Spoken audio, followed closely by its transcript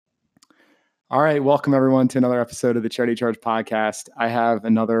All right, welcome everyone to another episode of the Charity Charge podcast. I have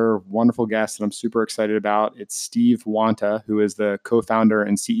another wonderful guest that I'm super excited about. It's Steve Wanta, who is the co-founder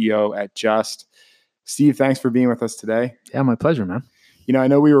and CEO at Just. Steve, thanks for being with us today. Yeah, my pleasure, man. I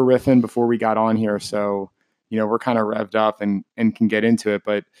know we were riffing before we got on here, so we're kind of revved up and can get into it.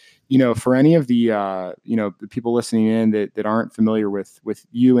 But for any of the the people listening in that aren't familiar with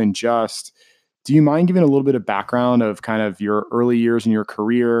you and Just, do you mind giving a little bit of background of kind of your early years in your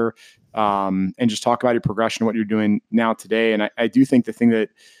career? And just talk about your progression, what you're doing now today. And I do think the thing that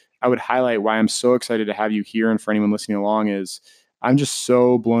I would highlight why I'm so excited to have you here and for anyone listening along is I'm just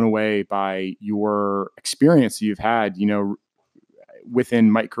so blown away by your experience you've had, within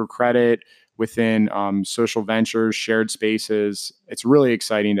microcredit, within social ventures, shared spaces. It's really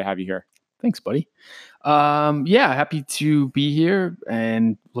exciting to have you here. Thanks, buddy. Happy to be here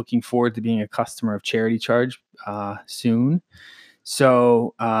and looking forward to being a customer of Charity Charge soon.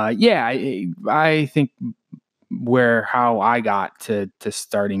 So, I think how I got to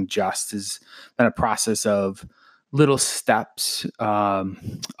starting Just has been a process of little steps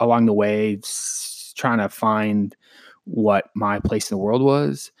along the way, trying to find what my place in the world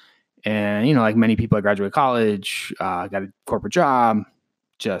was. And, like many people, I graduated college, got a corporate job,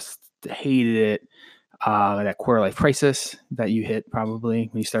 just hated it. That quarter life crisis that you hit probably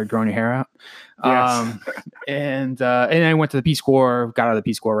when you started growing your hair out. Yes. And I went to the Peace Corps, got out of the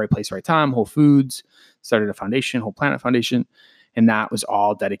Peace Corps, right place, right time, Whole Foods, started a foundation, Whole Planet Foundation. And that was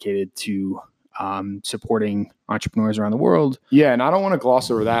all dedicated to supporting entrepreneurs around the world. Yeah. And I don't want to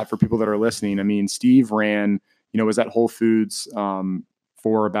gloss over that for people that are listening. I mean, Steve ran, was at Whole Foods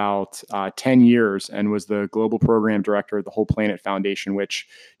for about 10 years and was the global program director of the Whole Planet Foundation, which,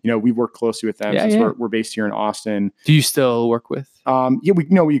 we've worked closely with them since we're based here in Austin. Do you still work with?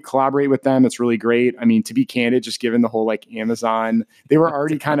 We collaborate with them. It's really great. I mean, to be candid, just given the whole like Amazon, they were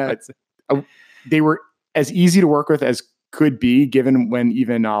already kind of, they were as easy to work with as could be given when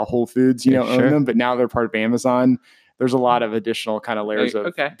even Whole Foods, own them, but now they're part of Amazon. There's a lot of additional kind of layers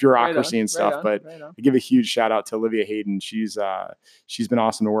of bureaucracy and stuff, but I give a huge shout out to Olivia Hayden. She's been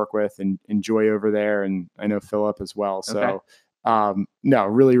awesome to work with, and Joy over there. And I know Philip as well. So,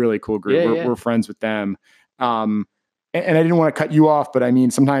 really, really cool group. We're friends with them. And I didn't want to cut you off, but I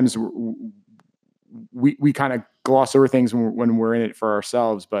mean, sometimes we kind of gloss over things when we're in it for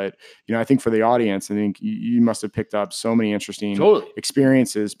ourselves. But, I think for the audience, I think you must have picked up so many interesting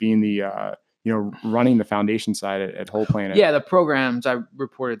experiences being the, running the foundation side at Whole Planet. Yeah, the programs I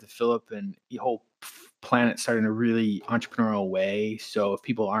reported to Philip, and the Whole Planet started in a really entrepreneurial way. So if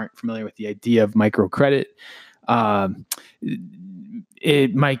people aren't familiar with the idea of microcredit,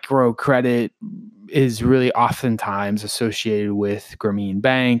 microcredit is really oftentimes associated with Grameen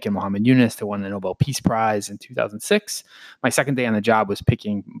Bank and Muhammad Yunus, that won the Nobel Peace Prize in 2006. My second day on the job was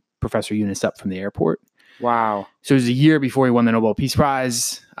picking Professor Yunus up from the airport. Wow. So it was a year before he won the Nobel Peace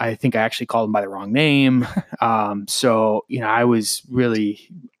Prize. I think I actually called him by the wrong name. I was really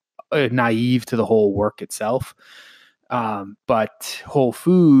naive to the whole work itself. But Whole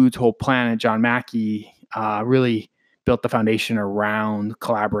Foods, Whole Planet, John Mackey really built the foundation around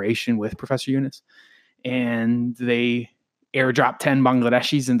collaboration with Professor Yunus. And they airdropped 10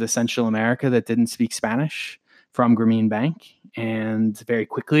 Bangladeshis into Central America that didn't speak Spanish from Grameen Bank. And very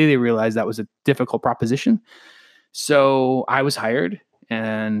quickly they realized that was a difficult proposition. So I was hired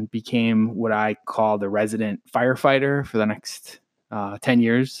and became what I call the resident firefighter for the next 10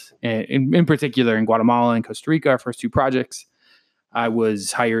 years. In particular, in Guatemala and Costa Rica, our first two projects, I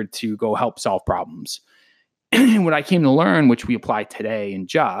was hired to go help solve problems. And what I came to learn, which we apply today in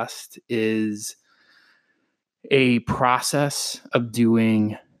Just, is a process of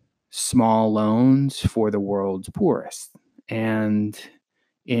doing small loans for the world's poorest. And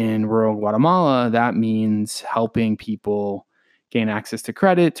in rural Guatemala, that means helping people gain access to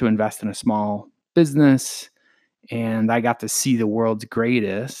credit to invest in a small business. And I got to see the world's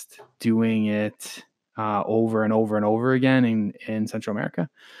greatest doing it over and over and over again in Central America.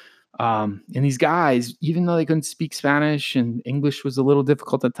 And these guys, even though they couldn't speak Spanish and English was a little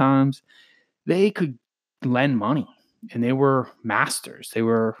difficult at times, they could lend money, and they were masters. They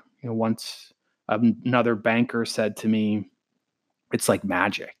were, once another banker said to me, it's like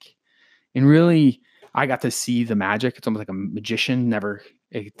magic. And really, I got to see the magic. It's almost like a magician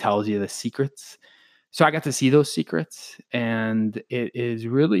it tells you the secrets. So I got to see those secrets, and it is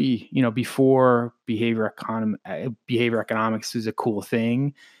really, before behavior economics was a cool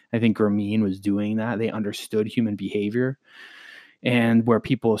thing. I think Grameen was doing that. They understood human behavior, and where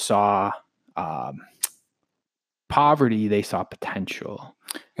people saw poverty, they saw potential.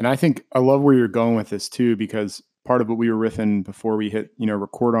 And I think I love where you're going with this too, because part of what we were riffing before we hit,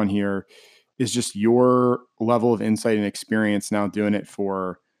 record on here is just your level of insight and experience now doing it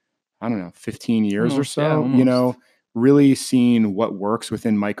for, I don't know, 15 years or so, really seeing what works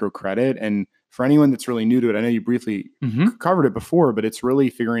within microcredit. And for anyone that's really new to it, I know you briefly covered it before, but it's really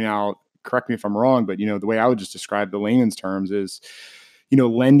figuring out, correct me if I'm wrong, but the way I would just describe the layman's terms is,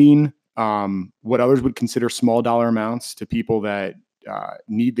 lending what others would consider small dollar amounts to people that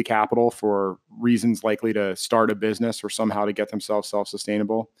need the capital for reasons likely to start a business or somehow to get themselves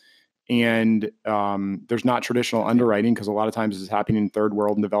self-sustainable. And there's not traditional underwriting because a lot of times this is happening in third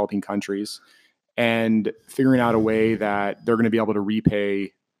world and developing countries, and figuring out a way that they're going to be able to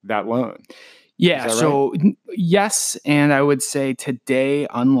repay that loan. Yeah. So right? Yes. And I would say today,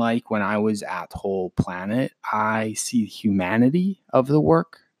 unlike when I was at Whole Planet, I see the humanity of the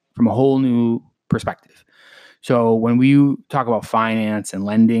work from a whole new perspective. So when we talk about finance and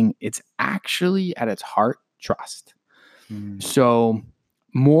lending, it's actually at its heart, trust. So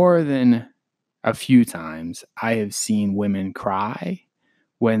more than a few times, I have seen women cry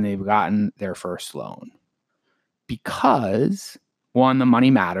when they've gotten their first loan because, one, the money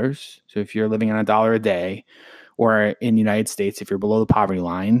matters. So if you're living on $1 a day, or in the United States, if you're below the poverty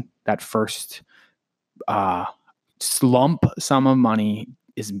line, that first lump sum of money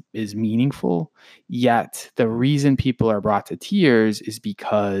is meaningful. Yet the reason people are brought to tears is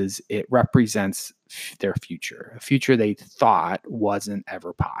because it represents their future, a future they thought wasn't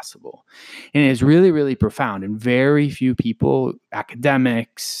ever possible. And it's really, really profound. And very few people,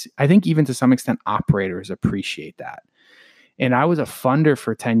 academics, I think even to some extent operators, appreciate that. And I was a funder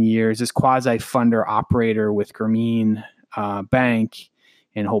for 10 years, this quasi-funder operator with Grameen Bank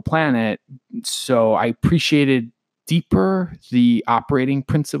and Whole Planet. So I appreciated deeper the operating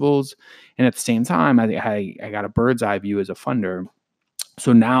principles. And at the same time, I got a bird's eye view as a funder.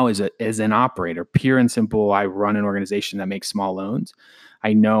 So now as an operator, pure and simple, I run an organization that makes small loans.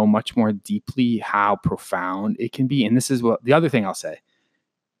 I know much more deeply how profound it can be. And this is what the other thing I'll say.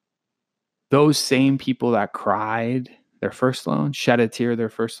 Those same people that cried their first loan, shed a tear their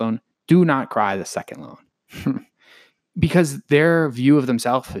first loan, do not cry the second loan because their view of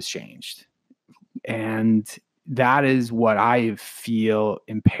themselves has changed. And that is what I feel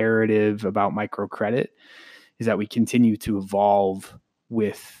imperative about microcredit, is that we continue to evolve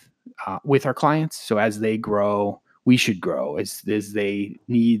with our clients. So as they grow, we should grow. As they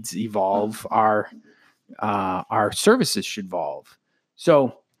needs evolve, our services should evolve.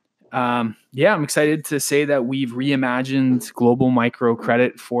 So I'm excited to say that we've reimagined global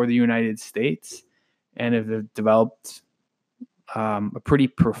microcredit for the United States and have developed a pretty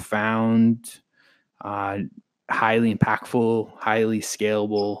profound, highly impactful, highly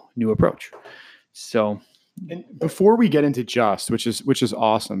scalable new approach. So, and before we get into which is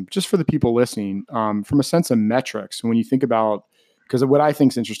awesome, just for the people listening, from a sense of metrics, when you think about, because what I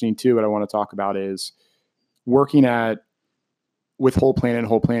think is interesting too, what I want to talk about is working with Whole Planet and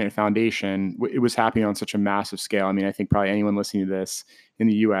Whole Planet Foundation, it was happening on such a massive scale. I mean, I think probably anyone listening to this in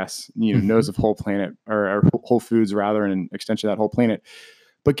the US, knows of Whole Planet or Whole Foods rather, and an extension of that Whole Planet.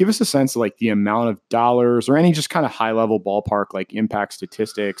 But give us a sense of like the amount of dollars or any just kind of high level ballpark, like impact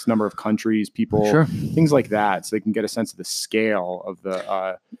statistics, number of countries, people, things like that. So they can get a sense of the scale of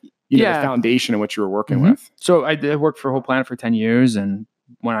the, the foundation in which you were working with. So I worked for Whole Planet for 10 years. And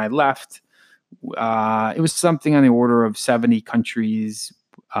when I left, it was something on the order of 70 countries.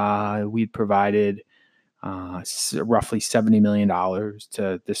 We'd provided roughly $70 million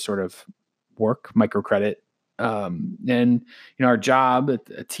to this sort of work, microcredit. And our job,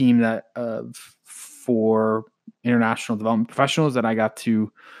 a team that for international development professionals that I got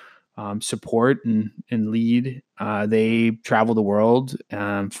to support and lead, they traveled the world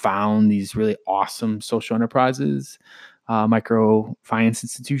and found these really awesome social enterprises, microfinance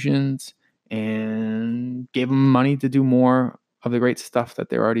institutions, and gave them money to do more of the great stuff that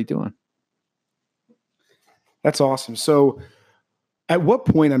they're already doing. That's awesome. So at what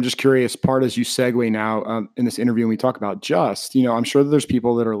point, I'm just curious, part as you segue now in this interview, and we talk about I'm sure that there's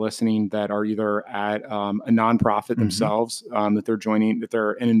people that are listening that are either at a nonprofit themselves, that they're joining, that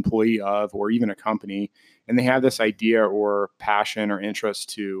they're an employee of, or even a company, and they have this idea or passion or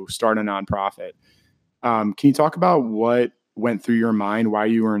interest to start a nonprofit. Can you talk about what went through your mind, why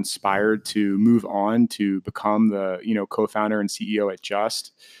you were inspired to move on to become the, co-founder and CEO at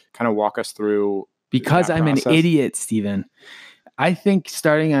Just? Kind of walk us through. Because I'm an idiot, Stephen. I think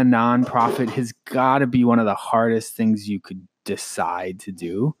starting a nonprofit has got to be one of the hardest things you could decide to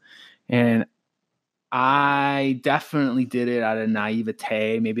do. And I definitely did it out of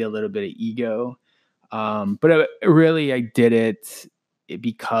naivete, maybe a little bit of ego. But I did it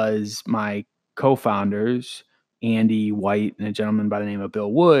because my co-founders, Andy White and a gentleman by the name of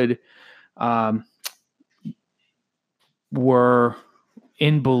Bill Wood, were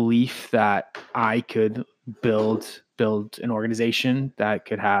in belief that I could build an organization that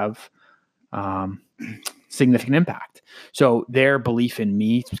could have significant impact. So their belief in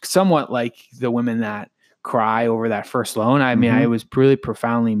me, somewhat like the women that cry over that first loan. I mean, I was really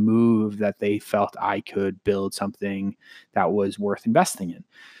profoundly moved that they felt I could build something that was worth investing in.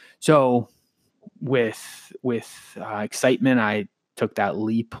 So with excitement, I took that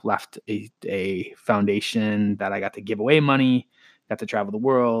leap, left a foundation that I got to give away money, got to travel the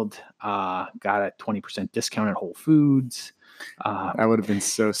world, got a 20% discount at Whole Foods. That would have been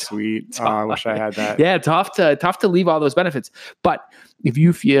so sweet. Oh, I wish I had that. Yeah, tough to leave all those benefits. But if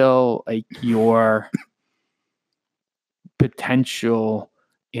you feel like your potential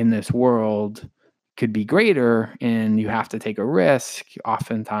in this world could be greater and you have to take a risk,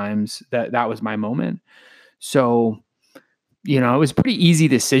 oftentimes that was my moment. So, it was a pretty easy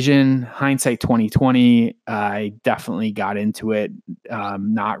decision. Hindsight 2020, I definitely got into it,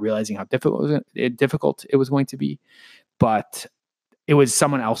 not realizing how difficult it was going to be. But it was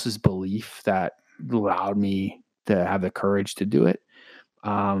someone else's belief that allowed me to have the courage to do it.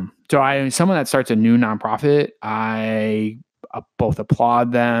 So someone that starts a new nonprofit, I both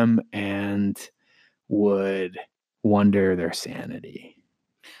applaud them and would wonder their sanity.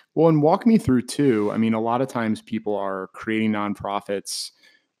 Well, and walk me through too. I mean, a lot of times people are creating nonprofits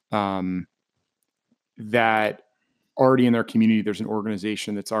that already in their community, there's an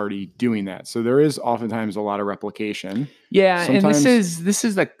organization that's already doing that. So there is oftentimes a lot of replication. Yeah. Sometimes, and this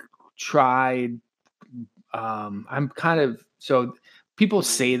is like tried. So people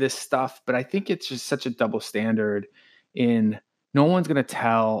say this stuff, but I think it's just such a double standard in no one's going to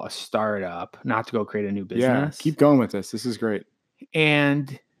tell a startup not to go create a new business. Yeah, keep going with this. This is great.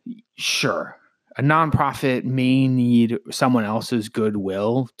 And sure, a nonprofit may need someone else's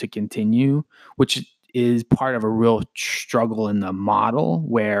goodwill to continue, which is part of a real struggle in the model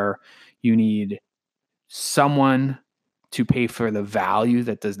where you need someone to pay for the value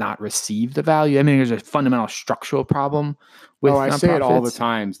that does not receive the value. I mean, there's a fundamental structural problem with I say it all the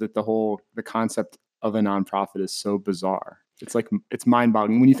times that the concept of a nonprofit is so bizarre. It's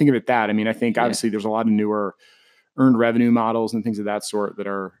mind-boggling when you think of it that. I mean, I think obviously there's a lot of newer earned revenue models and things of that sort that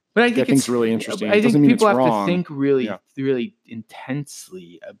are, but I think it's really interesting. I think people have wrong. to think really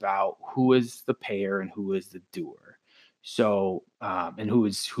intensely about who is the payer and who is the doer. So, and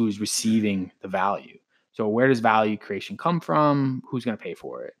who's receiving the value. So where does value creation come from? Who's going to pay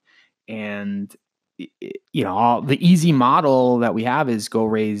for it? And the easy model that we have is go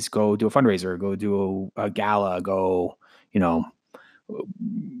do a fundraiser, go do a gala, go,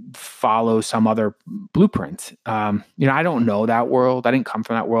 follow some other blueprint. I don't know that world. I didn't come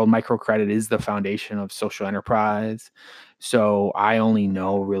from that world. Microcredit is the foundation of social enterprise. So I only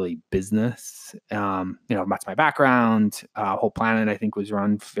know really business. That's my background. Whole Planet, I think, was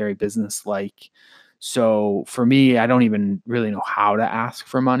run very business-like. So for me, I don't even really know how to ask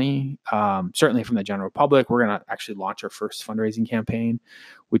for money. Certainly from the general public, we're going to actually launch our first fundraising campaign,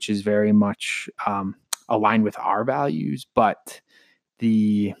 which is very much aligned with our values. But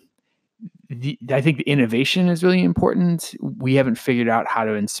I think the innovation is really important. We haven't figured out how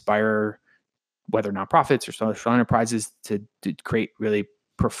to inspire whether nonprofits or social enterprises to create really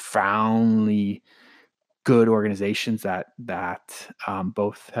profoundly good organizations that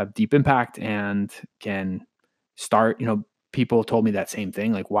both have deep impact and can start. People told me that same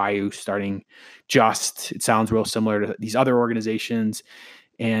thing. Like, why are you starting it sounds real similar to these other organizations.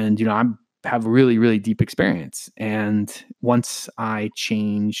 And, I'm have really, really deep experience. And once I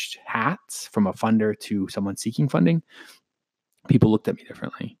changed hats from a funder to someone seeking funding, people looked at me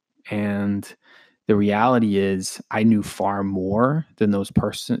differently. And the reality is I knew far more than those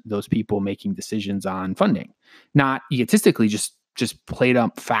people making decisions on funding, not egotistically, just played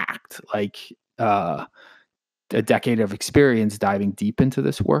up fact, like a decade of experience diving deep into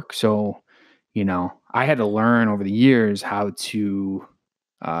this work. So, I had to learn over the years how to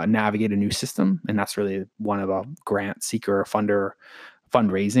navigate a new system. And that's really one of a grant seeker, funder,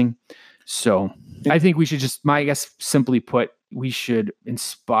 fundraising. So I think we should simply put, we should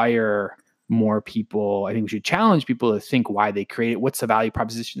inspire more people. I think we should challenge people to think why they create it. What's the value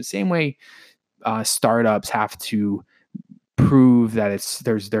proposition? The same way startups have to prove that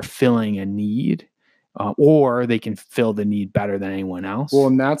they're filling a need, or they can fill the need better than anyone else. Well,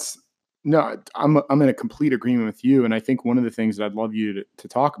 and I'm in a complete agreement with you. And I think one of the things that I'd love you to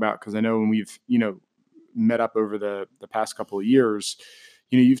talk about, because I know when we've, met up over the past couple of years,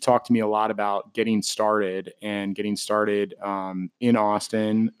 you've talked to me a lot about getting started in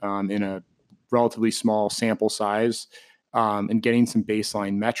Austin, in a relatively small sample size. and getting some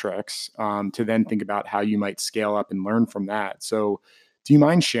baseline metrics to then think about how you might scale up and learn from that. So do you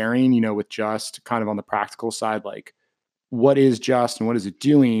mind sharing, with Just kind of on the practical side, like what is Just and what is it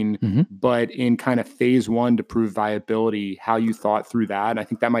doing, but in kind of phase one to prove viability, how you thought through that? And I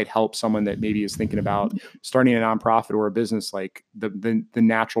think that might help someone that maybe is thinking about starting a nonprofit or a business, like the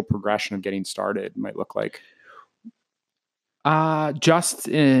natural progression of getting started might look like. Just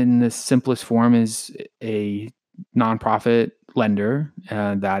in the simplest form is a nonprofit lender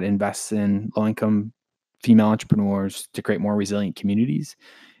that invests in low-income female entrepreneurs to create more resilient communities.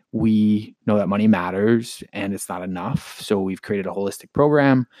 We know that money matters and it's not enough. So we've created a holistic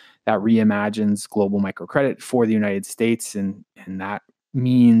program that reimagines global microcredit for the United States. And that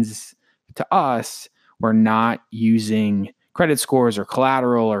means to us, we're not using credit scores or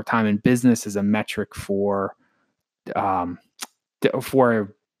collateral or time in business as a metric for a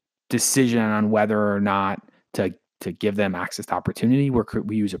decision on whether or not to give them access to opportunity.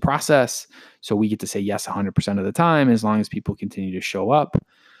 We use a process, so we get to say yes 100% of the time as long as people continue to show up.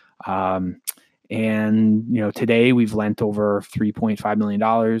 And today we've lent over $3.5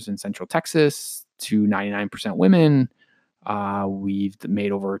 million in Central Texas to 99% women. We've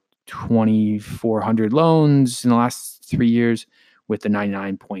made over 2,400 loans in the last 3 years with the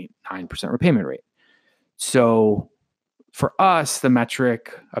 99.9% repayment rate. So for us, the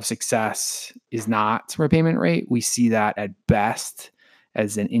metric of success is not repayment rate. We see that at best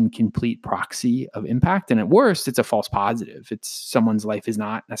as an incomplete proxy of impact. And at worst, it's a false positive. It's someone's life is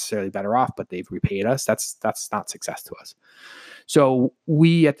not necessarily better off, but they've repaid us. That's not success to us. So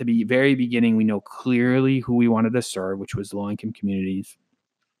we, at the very beginning, we know clearly who we wanted to serve, which was the low-income communities.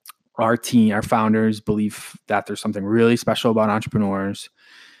 Our team, our founders believe that there's something really special about entrepreneurs.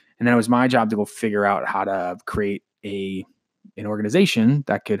 And then it was my job to go figure out how to create an organization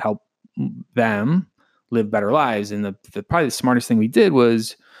that could help them live better lives. And probably the smartest thing we did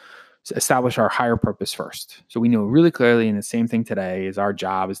was establish our higher purpose first. So we know really clearly, and the same thing today, is our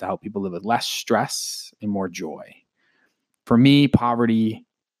job is to help people live with less stress and more joy. For me, poverty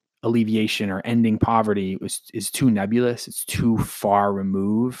alleviation or ending poverty is too nebulous. It's too far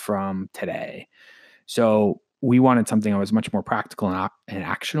removed from today. So we wanted something that was much more practical and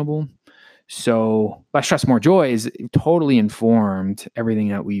actionable. So less stress, more joy is totally informed everything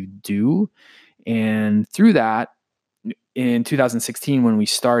that we do. And through that, in 2016, when we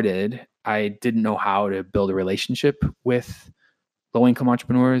started, I didn't know how to build a relationship with low-income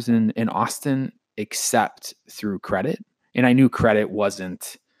entrepreneurs in Austin, except through credit. And I knew credit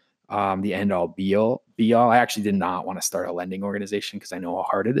wasn't the end-all, be-all. I actually did not want to start a lending organization because I know how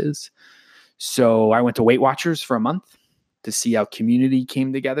hard it is. So I went to Weight Watchers for a month to see how community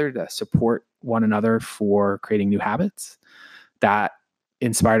came together to support one another for creating new habits. That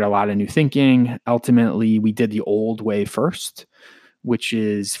inspired a lot of new thinking. Ultimately, we did the old way first, which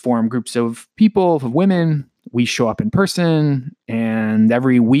is form groups of people, of women. We show up in person and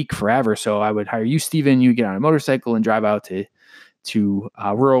every week forever. So I would hire you, Steven, you get on a motorcycle and drive out to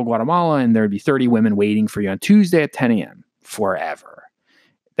rural Guatemala, and there'd be 30 women waiting for you on Tuesday at 10 a.m. forever.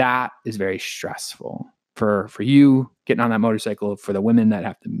 That is very stressful for you getting on that motorcycle, for the women that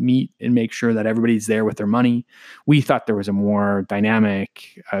have to meet and make sure that everybody's there with their money. We thought there was a more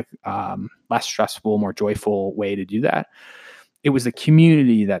dynamic, less stressful, more joyful way to do that. It was the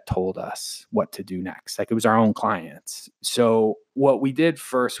community that told us what to do next. Like, it was our own clients. So what we did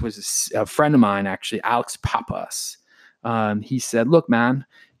first was a friend of mine, actually, Alex Papas. He said, look, man,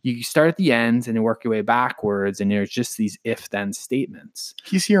 you start at the end and you work your way backwards, and there's just these if-then statements.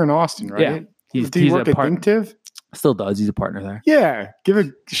 He's here in Austin, right? Yeah. Did he work at Thinktiv? Still does. He's a partner there. Yeah. Give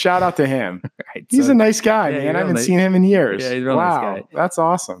a shout out to him. Right, he's a nice guy, man. I haven't seen him in years. Yeah, he's a real nice guy. That's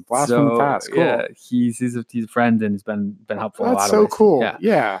awesome. Blast from the past. Cool. Yeah, he's a friend and has been helpful in a lot of ways. That's so cool.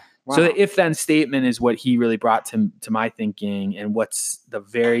 Yeah. Wow. So the if-then statement is what he really brought to my thinking, and what's the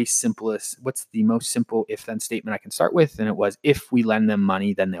most simple if-then statement I can start with. And it was, if we lend them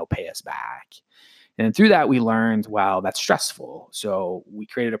money, then they'll pay us back. And through that, we learned, wow, that's stressful. So we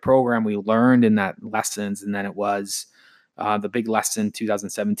created a program. We learned in that lessons. And then it was the big lesson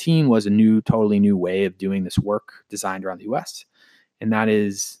 2017 was a totally new way of doing this work designed around the US. And that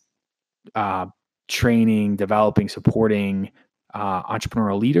is training, developing, supporting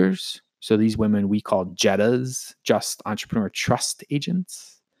entrepreneurial leaders. So these women we call JETAs, Just Entrepreneur Trust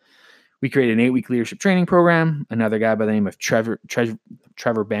Agents. We created an 8-week leadership training program. Another guy by the name of Trevor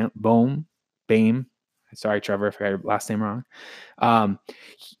Bame. Sorry, Trevor, if I got your last name wrong.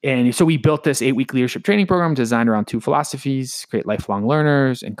 And so we built this 8-week leadership training program designed around 2 philosophies: create lifelong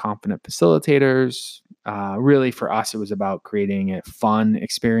learners and confident facilitators. Really, for us, it was about creating a fun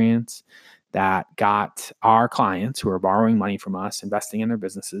experience that got our clients who are borrowing money from us, investing in their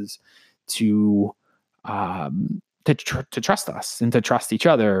businesses, to trust us and to trust each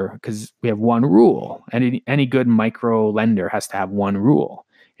other, because we have one rule. And any good micro lender has to have one rule,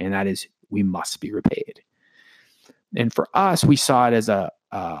 and that is we must be repaid. And for us, we saw it as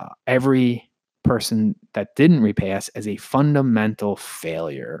every person that didn't repay us as a fundamental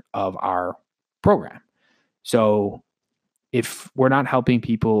failure of our program. So if we're not helping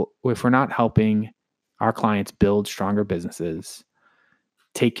our clients build stronger businesses,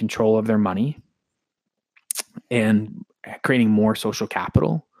 take control of their money, and creating more social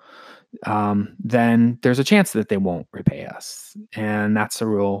capital, then there's a chance that they won't repay us. And that's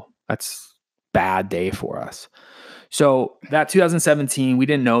bad day for us. So that 2017, we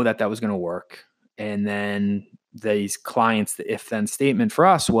didn't know that was going to work. And then these clients, the if-then statement for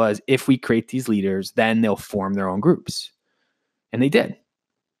us was, if we create these leaders, then they'll form their own groups. And they did.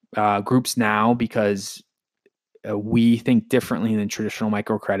 Groups now, because we think differently than traditional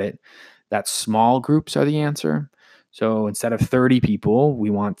microcredit, that small groups are the answer. So instead of 30 people, we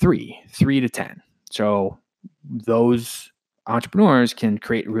want 3 to 10. So those entrepreneurs can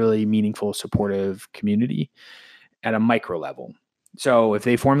create really meaningful, supportive community at a micro level. So if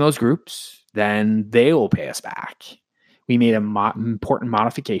they form those groups, then they will pay us back. We made an important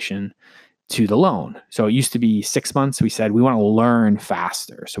modification to the loan. So it used to be 6 months. We said we want to learn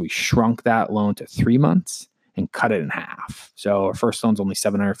faster. So we shrunk that loan to 3 months and cut it in half. So our first loan's only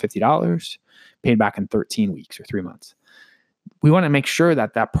 $750, paid back in 13 weeks or 3 months. We want to make sure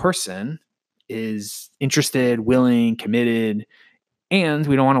that that person is interested, willing, committed, and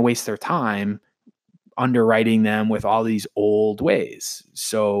we don't want to waste their time underwriting them with all these old ways.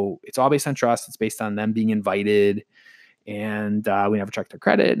 So it's all based on trust. It's based on them being invited, and we never check their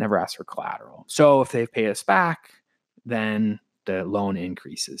credit, never ask for collateral. So if they pay us back, then the loan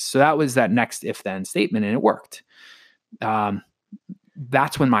increases. So that was that next if-then statement, and it worked.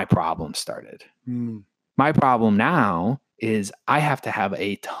 That's when my problem started. My problem now is I have to have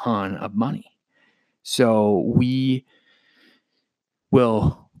a ton of money. So we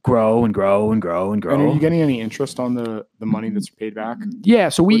will grow and grow and grow and grow. And are you getting any interest on the money that's paid back? Yeah.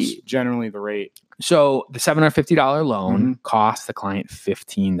 So what's generally the rate? So the $750 loan costs the client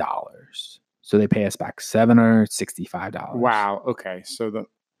 $15. So they pay us back $765. Wow. Okay. So the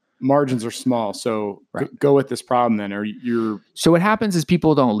margins are small. So go with this problem then. So what happens is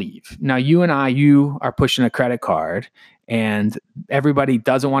people don't leave. Now you are pushing a credit card, and everybody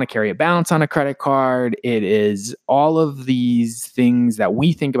doesn't want to carry a balance on a credit card. It is all of these things that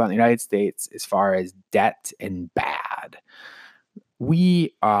we think about in the United States as far as debt and bad.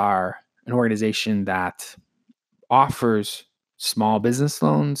 We are an organization that offers small business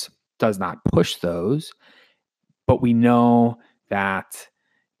loans, does not push those, but we know that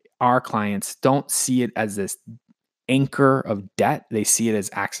our clients don't see it as this anchor of debt. They see it as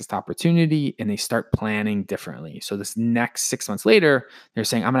access to opportunity, and they start planning differently. So this next 6 months later, they're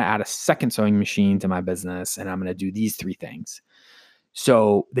saying, I'm going to add a second sewing machine to my business, and I'm going to do these 3 things.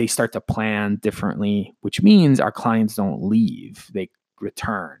 So they start to plan differently, which means our clients don't leave. They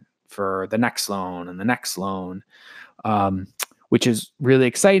return for the next loan and the next loan, which is really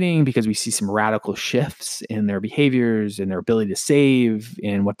exciting because we see some radical shifts in their behaviors and their ability to save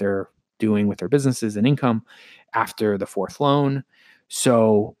and what they're doing with their businesses and income after the 4th loan.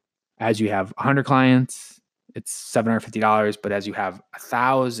 So as you have 100 clients, it's $750, but as you have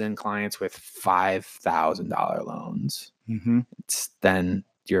 1,000 clients with $5,000 loans, then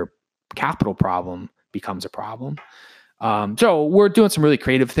your capital problem becomes a problem. So we're doing some really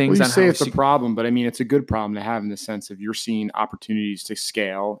creative things. Well, you say it's a problem, but I mean, it's a good problem to have in the sense of you're seeing opportunities to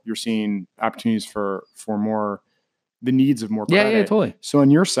scale. You're seeing opportunities for more, the needs of more credit. Yeah, totally. So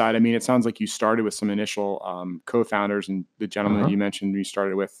on your side, I mean, it sounds like you started with some initial co-founders, and the gentleman that you mentioned, you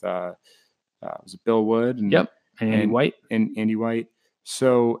started with, was it Bill Wood? And Andy White. And Andy White.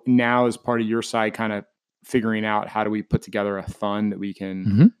 So now as part of your side, kind of figuring out how do we put together a fund that we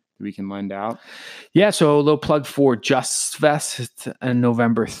can lend out. Yeah. So a little plug for Just Fest on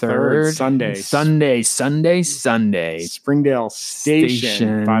November 3rd. Sunday. Springdale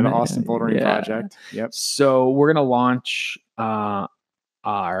Station by the Austin Bouldering Project. Yep. So we're going to launch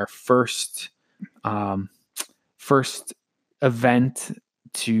our first event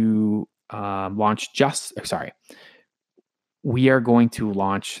to we are going to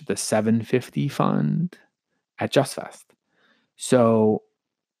launch the 750 fund at Just Fest. So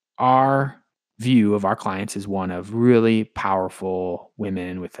our view of our clients is one of really powerful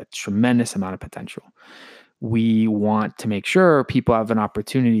women with a tremendous amount of potential. We want to make sure people have an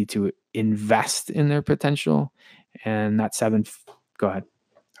opportunity to invest in their potential. And that go ahead.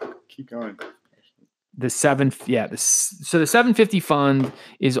 keep going. The 750 fund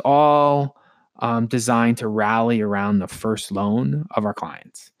is all designed to rally around the first loan of our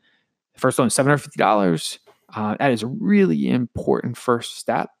clients. The first loan is $750. That is a really important first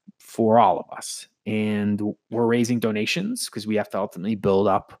step for all of us. And we're raising donations because we have to ultimately build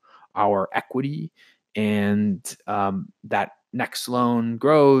up our equity, and that next loan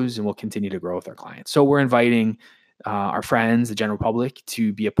grows and we'll continue to grow with our clients. So we're inviting our friends, the general public,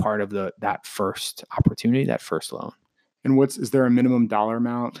 to be a part of that first opportunity, that first loan. And is there a minimum dollar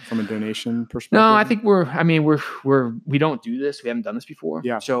amount from a donation perspective? No, I think we don't do this. We haven't done this before.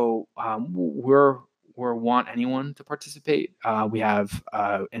 Yeah. So we want anyone to participate. We have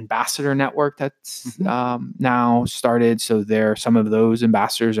ambassador network that's now started. So some of those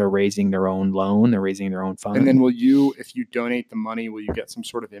ambassadors are raising their own loan. They're raising their own fund. And then if you donate the money, will you get some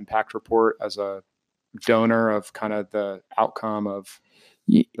sort of impact report as a donor of kind of the outcome of?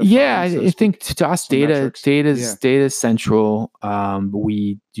 Yeah, I think to us, data is central.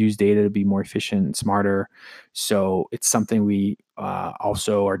 We use data to be more efficient and smarter. So it's something we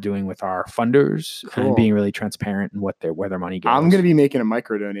also are doing with our funders and being really transparent in where their money goes. I'm going to be making a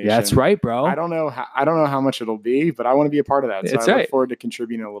micro donation. Yeah, that's right, bro. I don't know how much it'll be, but I want to be a part of that. So I look forward to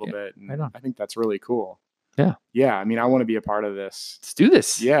contributing a little bit. And I think that's really cool. Yeah. Yeah. I mean, I want to be a part of this. Let's do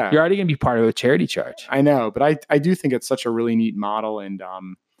this. Yeah. You're already going to be part of a charity charge. I know, but I do think it's such a really neat model. And, I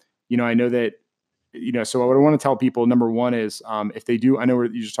know that, so what I want to tell people, number one is if they do, I know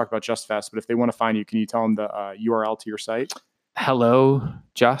you just talked about JustFest, but if they want to find you, can you tell them the URL to your site?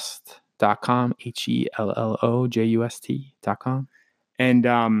 HelloJust.com, HelloJust.com. And,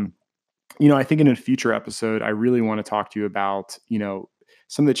 I think in a future episode, I really want to talk to you about,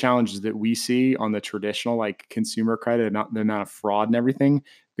 some of the challenges that we see on the traditional like consumer credit and the amount of fraud and everything,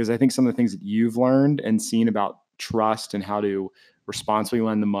 because I think some of the things that you've learned and seen about trust and how to responsibly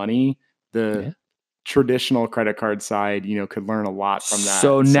lend the money, traditional credit card side, could learn a lot from that.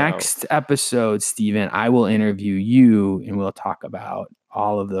 So next episode, Steven, I will interview you and we'll talk about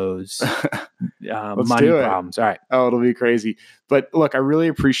all of those money problems. All right. Oh, it'll be crazy. But look, I really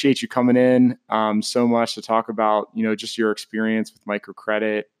appreciate you coming in so much to talk about, just your experience with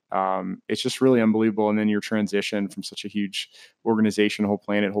microcredit. It's just really unbelievable. And then your transition from such a huge organization, Whole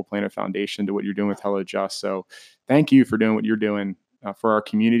Planet Foundation, to what you're doing with Hello Just. So thank you for doing what you're doing for our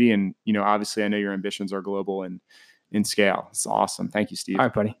community. And, obviously I know your ambitions are global and in scale. It's awesome. Thank you, Steve. All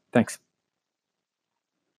right, buddy. Thanks.